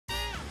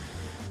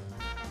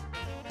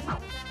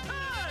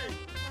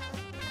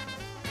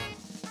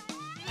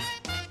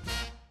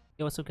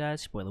Yo, what's up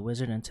guys, your boy the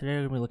Wizard, and today we're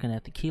going to be looking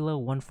at the Kilo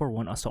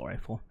 141 Assault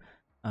Rifle.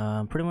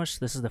 Pretty much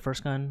this is the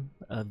first gun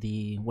of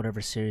the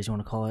whatever series you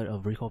want to call it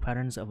of recoil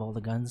patterns of all the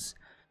guns.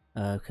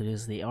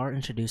 Because they are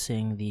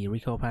introducing the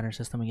recoil pattern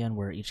system again,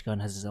 where each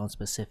gun has its own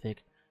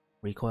specific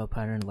recoil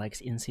pattern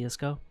like in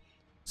CSGO.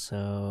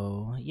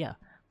 So yeah,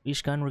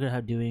 each gun we're going to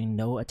have doing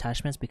no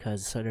attachments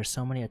because there's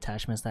so many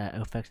attachments that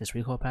affect this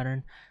recoil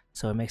pattern.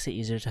 So it makes it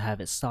easier to have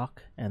it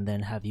stock and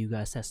then have you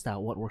guys test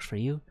out what works for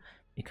you.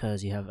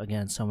 Because you have,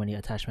 again, so many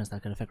attachments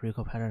that can affect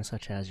recoil patterns,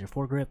 such as your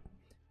foregrip,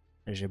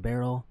 there's your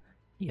barrel,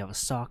 you have a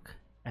stock,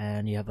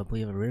 and you have, I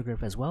believe, a rear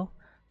grip as well.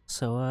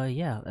 So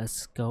yeah,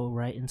 let's go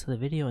right into the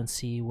video and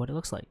see what it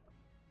looks like.